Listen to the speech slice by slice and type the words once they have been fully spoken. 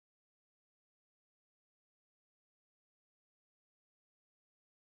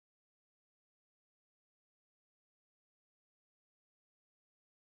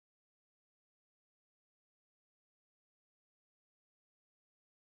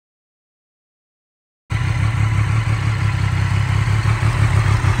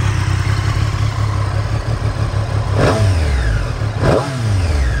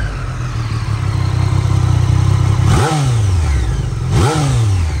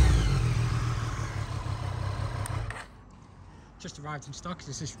just arrived in stock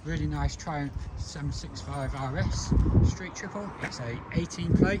is this really nice Triumph 765 RS Street Triple. It's a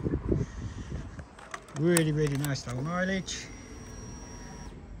 18 plate. Really nice low mileage.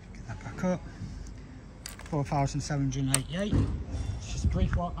 Get that back up. 4,788. It's just a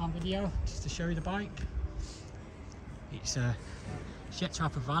brief walk around video just to show you the bike. It's yet to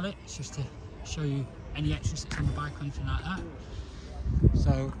have a valet. It's just to show you any extras that's on the bike or anything like that.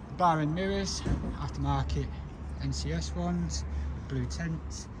 So bar and mirrors, aftermarket NCS ones, blue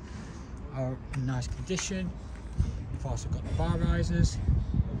tints are in nice condition. We've also got the bar risers,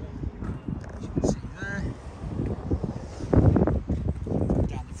 as you can see there.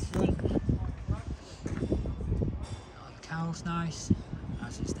 Down the front, the cowl's nice,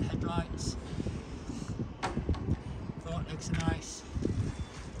 as is the headlights. Front legs are nice,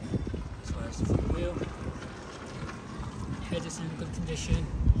 as well as the front wheel. Head is in good condition,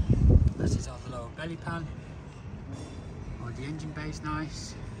 as is all the lower belly pan. The engine bay is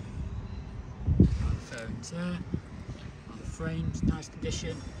nice. On the fairings there. On the frames, nice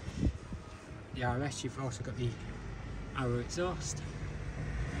condition. The RS, you've also got the Arai exhaust.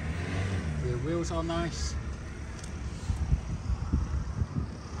 Rear wheels are nice.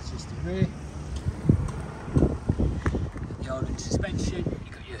 That's just the rear. The all-in suspension,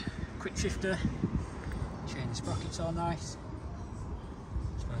 you've got your quick shifter. Chain and sprockets are nice.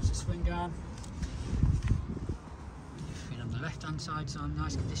 As well as the swing arm. Left hand side's on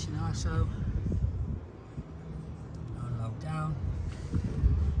nice condition also. No low down.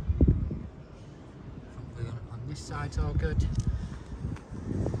 Front wheel on this side's all good.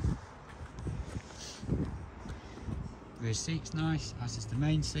 Rear seat's nice, as is the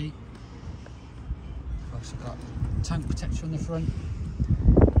main seat. We've also got tank protector on the front.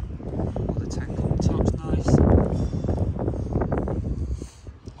 All the tank on the top's nice.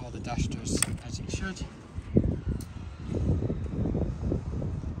 All the dash does as it should.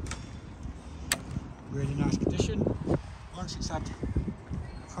 Really nice condition. Once it's had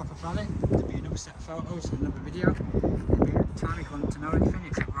a proper valet, there'll be another set of photos and another video. In the meantime, if you want to know anything,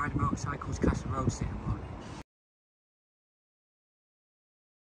 it's at Rider Motorcycles, Castle Road, Sittingbourne.